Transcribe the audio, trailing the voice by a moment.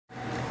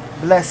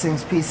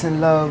Blessings, peace and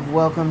love.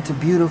 Welcome to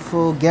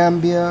beautiful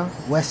Gambia,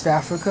 West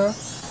Africa.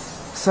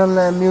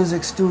 Sunland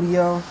Music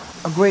Studio,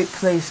 a great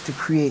place to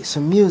create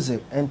some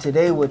music. And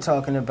today we're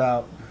talking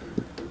about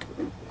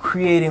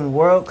creating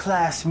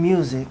world-class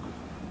music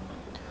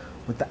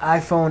with the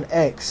iPhone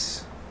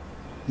X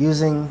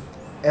using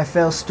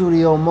FL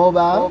Studio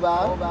Mobile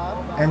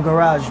and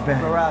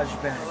Garageband.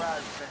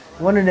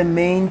 One of the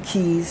main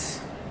keys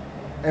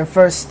and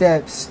first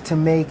steps to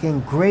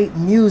making great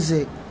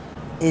music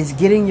is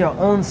getting your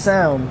own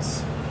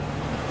sounds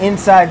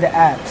inside the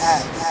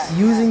apps.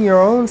 Using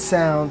your own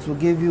sounds will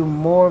give you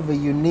more of a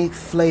unique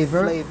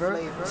flavor.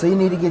 So you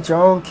need to get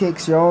your own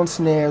kicks, your own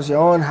snares, your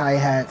own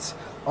hi-hats,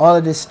 all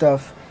of this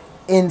stuff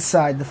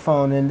inside the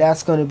phone, and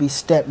that's going to be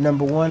step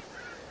number one.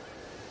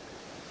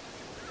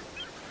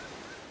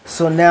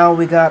 So now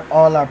we got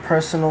all our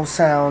personal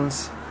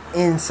sounds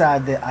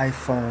inside the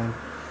iPhone,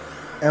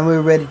 and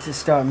we're ready to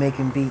start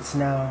making beats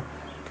now.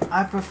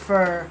 I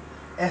prefer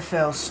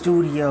FL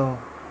Studio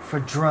for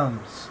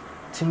drums.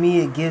 To me,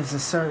 it gives a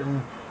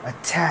certain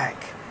attack,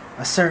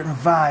 a certain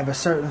vibe, a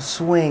certain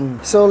swing.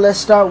 So let's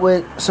start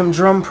with some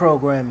drum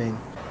programming.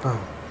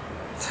 Boom,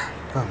 ta,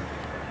 boom,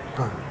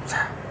 boom,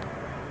 ta.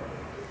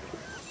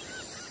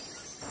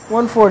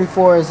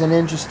 144 is an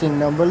interesting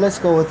number. Let's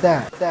go with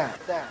that.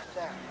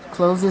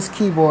 Close this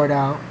keyboard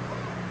out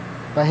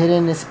by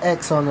hitting this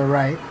X on the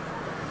right.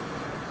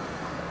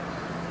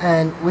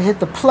 And we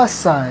hit the plus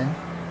sign.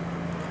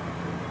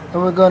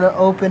 And we're going to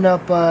open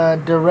up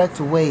a direct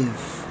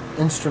wave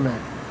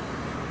instrument.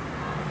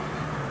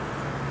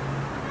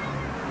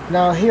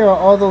 Now here are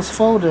all those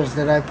folders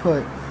that I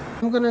put.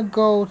 I'm going to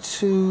go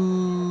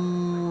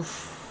to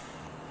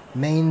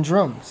main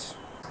drums.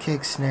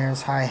 Kick,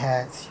 snares,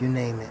 hi-hats, you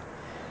name it.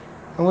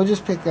 And we'll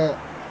just pick a,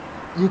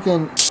 you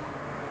can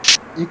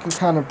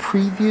kind of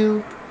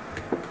preview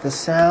the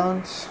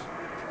sounds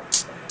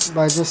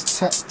by just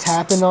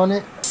tapping on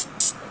it.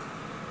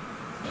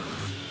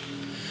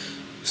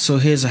 So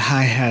here's a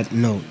hi-hat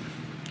note.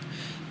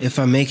 If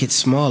I make it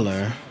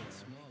smaller,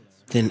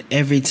 then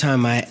every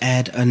time I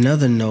add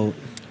another note,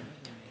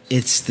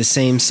 it's the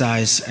same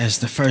size as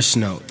the first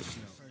note.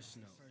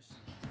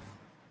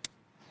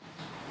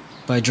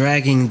 By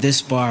dragging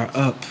this bar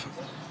up,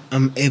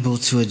 I'm able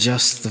to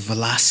adjust the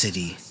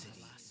velocity.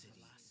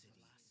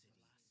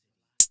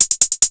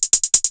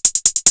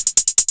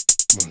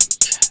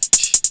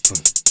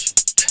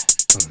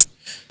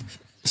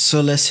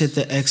 So let's hit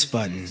the X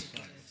button.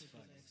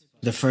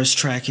 The first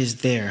track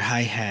is there,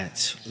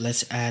 hi-hats.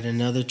 Let's add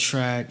another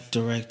track,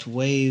 direct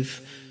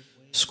wave.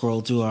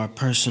 Scroll through our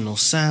personal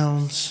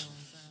sounds.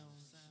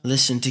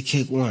 Listen to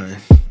kick 1.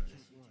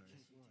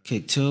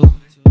 Kick 2.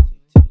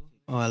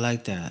 Oh, I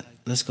like that.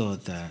 Let's go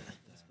with that.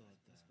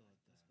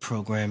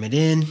 Program it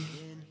in.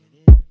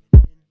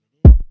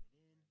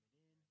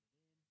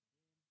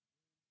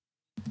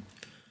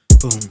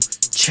 Boom,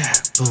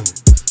 chat, boom,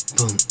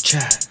 boom,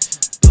 chat,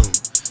 boom,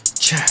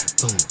 chat,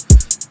 boom,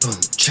 boom,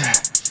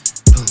 chat.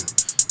 Boom,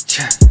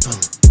 chat, boom,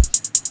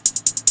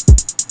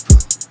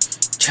 boom,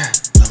 chat,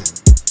 boom.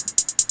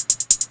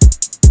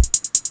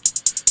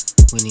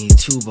 We need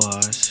 2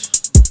 bars.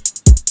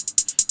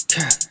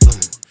 Cat, boom,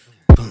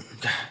 boom,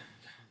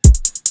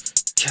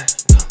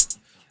 cat, boom,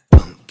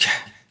 boom,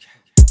 cat.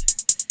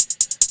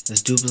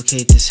 Let's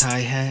duplicate this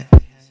hi-hat,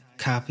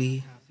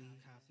 copy,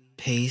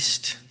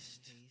 paste.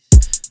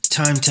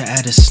 Time to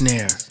add a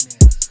snare.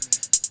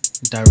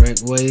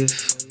 Direct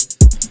wave.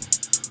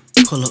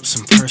 Pull up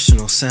some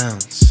personal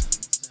sounds.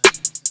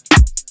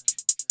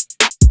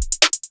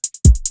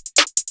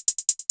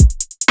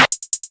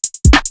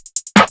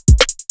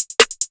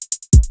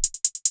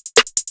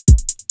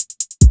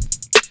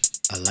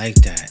 I like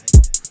that.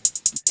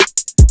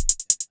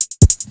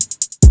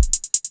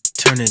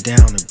 Turn it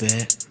down a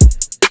bit.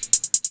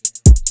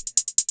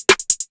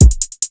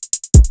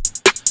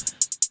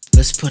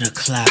 Let's put a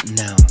clap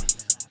now.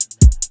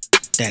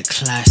 That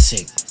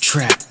classic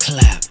trap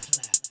clap.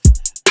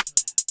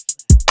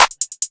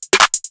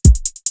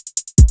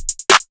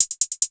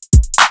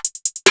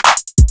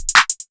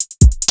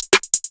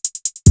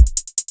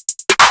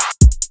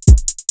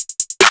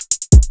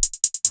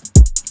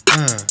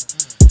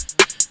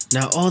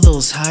 Now all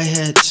those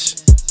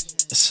hi-hats,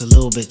 it's a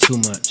little bit too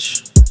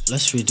much.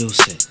 Let's reduce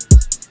it.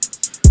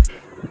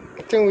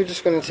 I think we're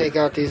just going to take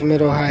out these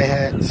middle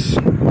hi-hats.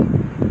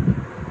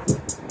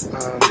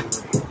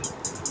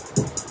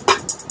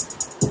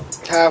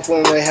 Half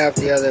one way, half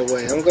the other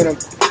way. I'm going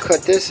to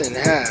cut this in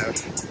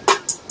half.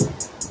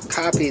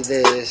 Copy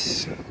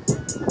this.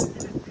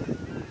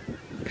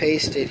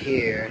 Paste it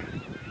here.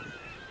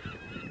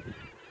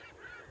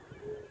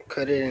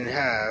 Cut it in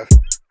half.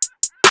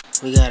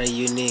 We got a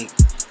unique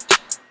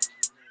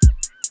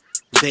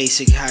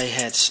basic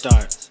hi-hat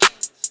start.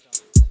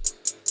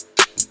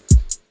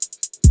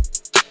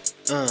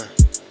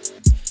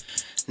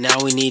 Now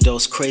we need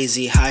those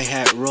crazy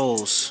hi-hat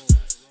rolls.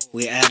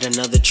 We add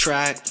another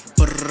track.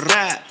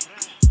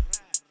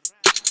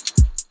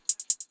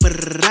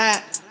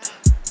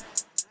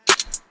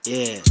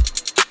 Yeah.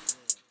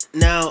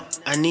 Now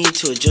I need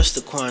to adjust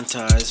the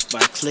quantize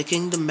by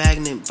clicking the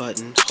magnet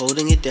button,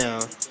 holding it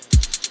down,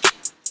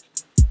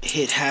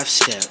 hit half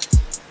step.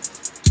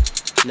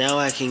 Now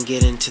I can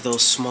get into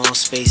those small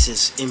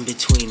spaces in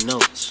between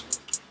notes.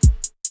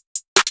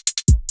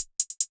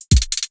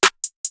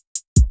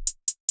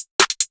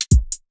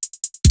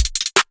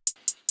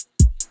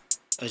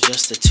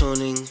 Adjust the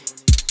tuning.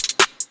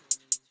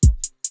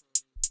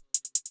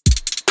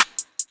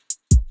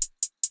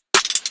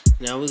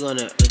 Now we're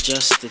gonna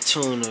adjust the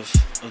tune of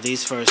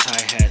these first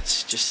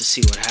hi-hats just to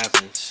see what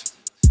happens.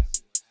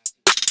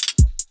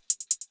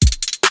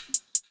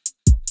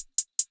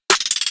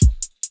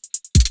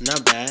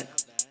 Not bad.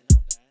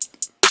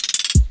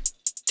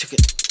 Took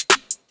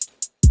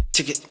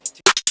it.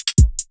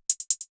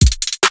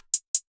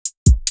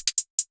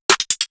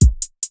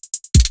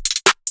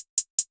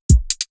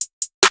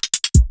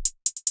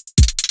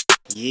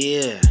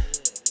 Yeah.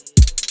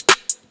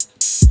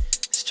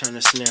 Let's turn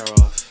the snare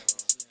off.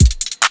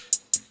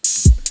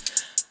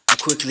 I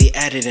quickly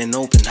added an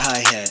open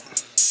hi-hat.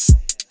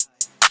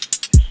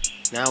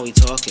 Now we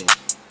talking.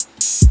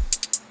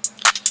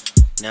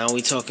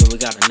 We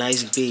got a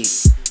nice beat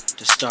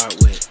to start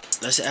with.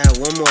 Let's add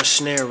one more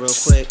snare real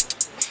quick.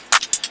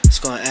 It's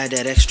gonna add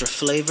that extra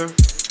flavor.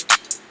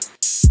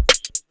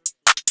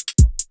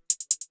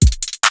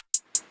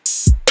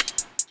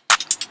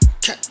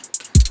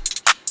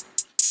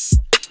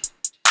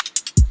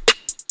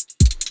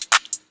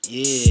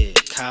 Yeah,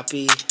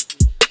 copy,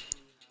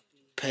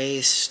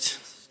 paste.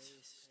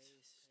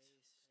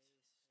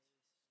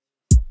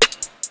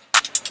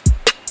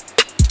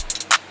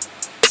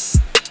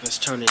 Let's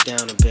turn it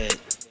down a bit.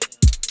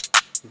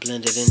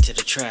 Blend it into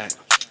the track.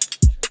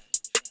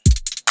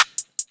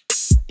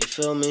 You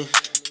feel me?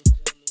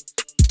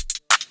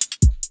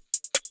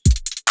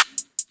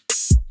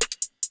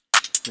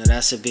 Now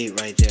that's a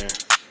beat right there.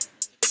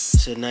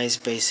 It's a nice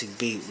basic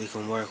beat we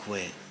can work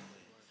with.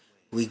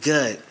 We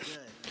good.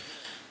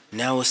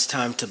 Now it's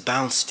time to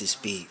bounce this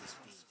beat.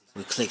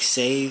 We click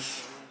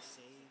save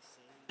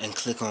and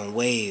click on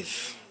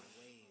wave.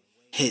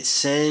 Hit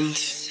send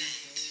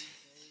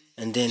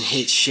and then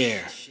hit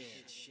share.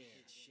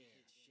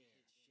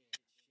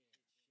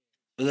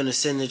 We're gonna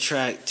send the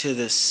track to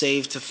the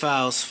save to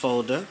files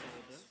folder.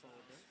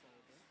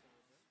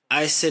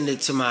 I send it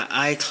to my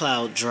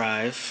iCloud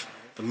drive,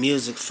 a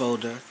music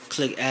folder.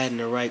 Click add in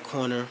the right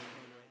corner.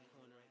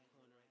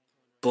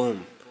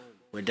 Boom,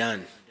 we're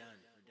done.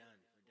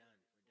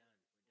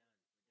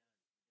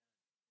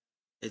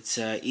 It's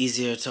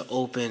easier to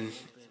open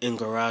in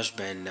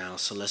Garageband now.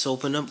 So let's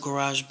open up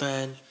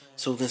Garageband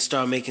so we can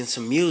start making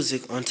some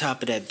music on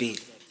top of that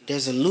beat.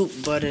 There's a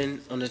loop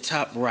button on the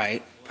top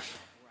right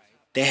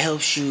that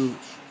helps you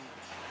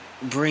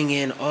bring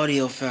in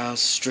audio files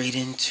straight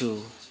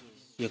into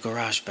your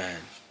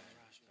Garageband.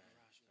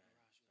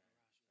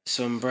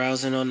 So I'm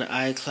browsing on the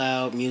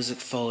iCloud music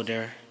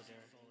folder,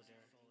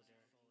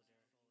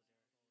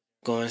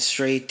 going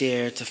straight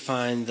there to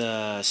find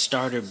the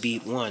starter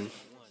beat 1.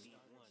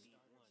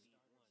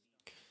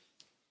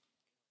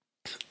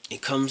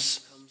 It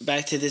comes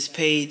back to this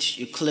page,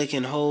 you click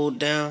and hold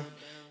down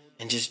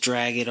and just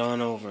drag it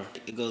on over.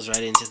 It goes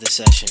right into the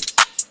session.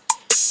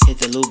 Hit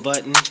the loop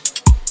button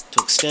to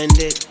extend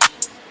it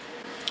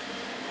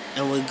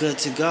and we're good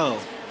to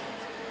go.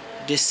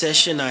 This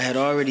session I had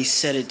already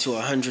set it to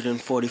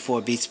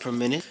 144 beats per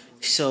minute,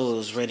 so it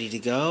was ready to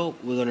go.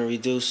 We're going to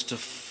reduce to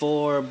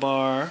 4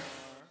 bar.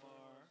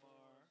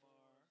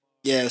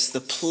 Yeah, it's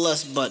the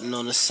plus button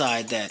on the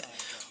side that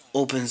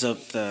opens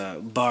up the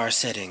bar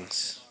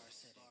settings.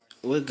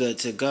 We're good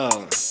to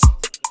go.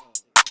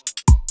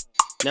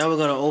 Now we're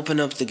gonna open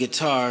up the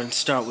guitar and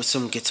start with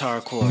some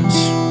guitar chords.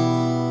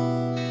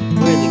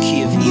 We're in the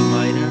key of E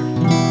minor.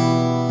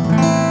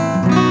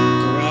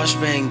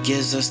 GarageBand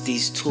gives us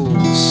these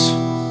tools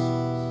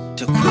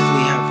to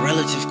quickly have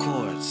relative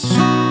chords.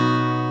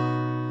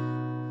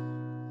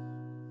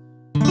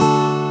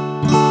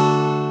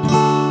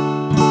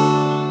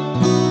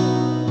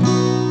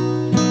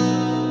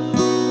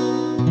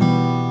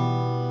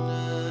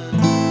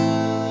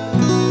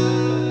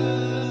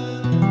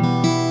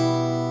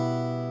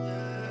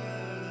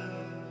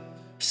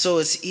 So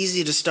it's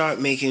easy to start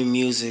making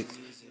music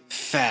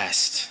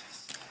fast.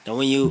 Now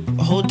when you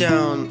hold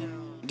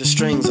down the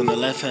strings on the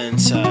left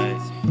hand side,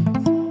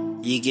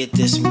 you get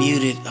this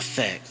muted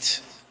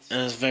effect.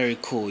 And it's very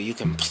cool. You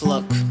can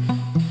pluck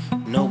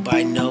note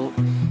by note,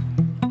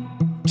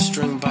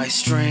 string by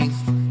string.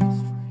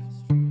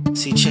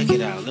 See, check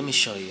it out. Let me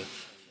show you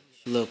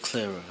a little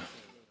clearer.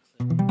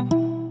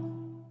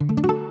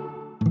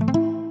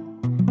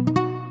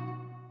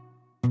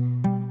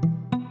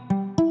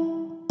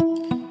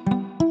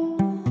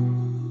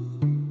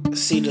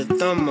 See, the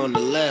thumb on the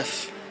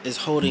left is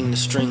holding the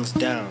strings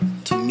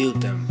down to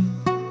mute them.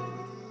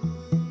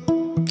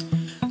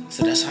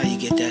 So that's how you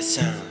get that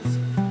sound.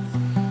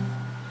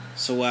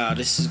 So wow,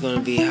 this is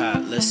gonna be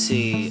hot. Let's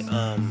see.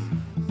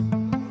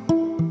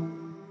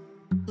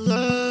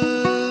 Love.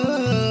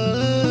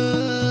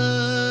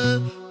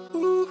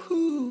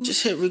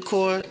 Just hit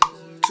record.